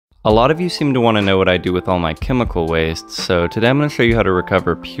A lot of you seem to want to know what I do with all my chemical waste, so today I'm going to show you how to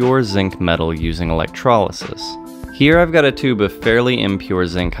recover pure zinc metal using electrolysis. Here I've got a tube of fairly impure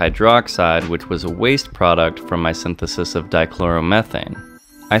zinc hydroxide, which was a waste product from my synthesis of dichloromethane.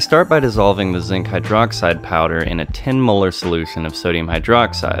 I start by dissolving the zinc hydroxide powder in a 10 molar solution of sodium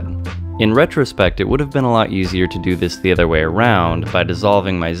hydroxide. In retrospect, it would have been a lot easier to do this the other way around by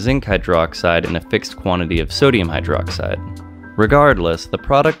dissolving my zinc hydroxide in a fixed quantity of sodium hydroxide. Regardless, the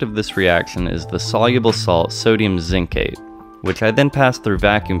product of this reaction is the soluble salt sodium zincate, which I then pass through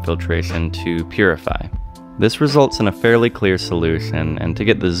vacuum filtration to purify. This results in a fairly clear solution, and to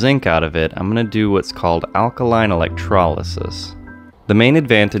get the zinc out of it, I'm going to do what's called alkaline electrolysis. The main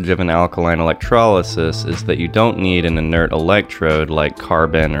advantage of an alkaline electrolysis is that you don't need an inert electrode like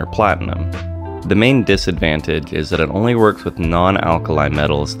carbon or platinum. The main disadvantage is that it only works with non-alkali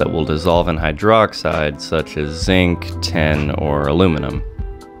metals that will dissolve in hydroxide, such as zinc, tin, or aluminum.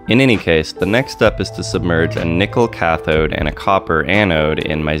 In any case, the next step is to submerge a nickel cathode and a copper anode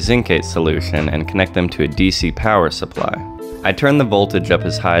in my zincate solution and connect them to a DC power supply. I turn the voltage up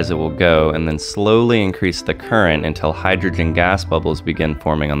as high as it will go and then slowly increase the current until hydrogen gas bubbles begin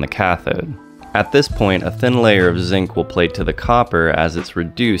forming on the cathode. At this point, a thin layer of zinc will plate to the copper as it's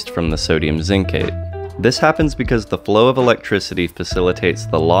reduced from the sodium zincate. This happens because the flow of electricity facilitates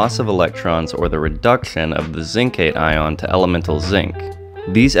the loss of electrons or the reduction of the zincate ion to elemental zinc.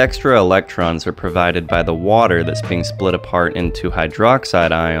 These extra electrons are provided by the water that's being split apart into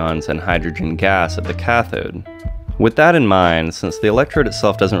hydroxide ions and hydrogen gas at the cathode. With that in mind, since the electrode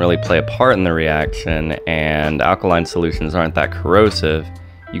itself doesn't really play a part in the reaction and alkaline solutions aren't that corrosive,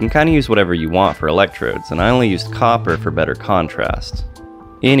 you can kind of use whatever you want for electrodes, and I only used copper for better contrast.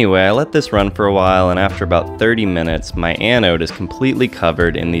 Anyway, I let this run for a while, and after about 30 minutes, my anode is completely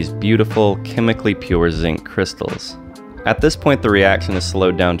covered in these beautiful, chemically pure zinc crystals. At this point, the reaction is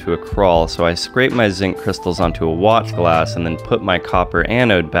slowed down to a crawl, so I scrape my zinc crystals onto a watch glass and then put my copper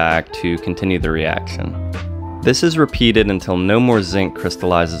anode back to continue the reaction. This is repeated until no more zinc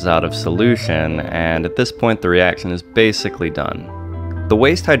crystallizes out of solution, and at this point the reaction is basically done. The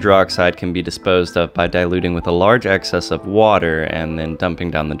waste hydroxide can be disposed of by diluting with a large excess of water and then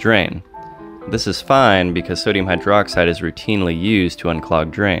dumping down the drain. This is fine because sodium hydroxide is routinely used to unclog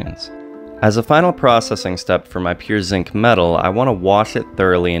drains. As a final processing step for my pure zinc metal, I want to wash it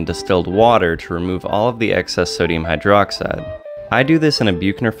thoroughly in distilled water to remove all of the excess sodium hydroxide. I do this in a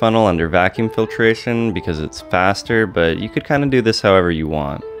Buchner funnel under vacuum filtration because it's faster, but you could kind of do this however you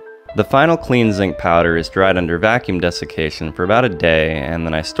want. The final clean zinc powder is dried under vacuum desiccation for about a day, and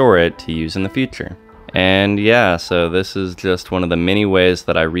then I store it to use in the future. And yeah, so this is just one of the many ways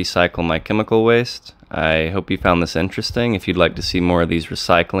that I recycle my chemical waste. I hope you found this interesting. If you'd like to see more of these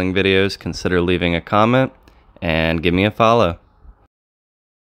recycling videos, consider leaving a comment and give me a follow.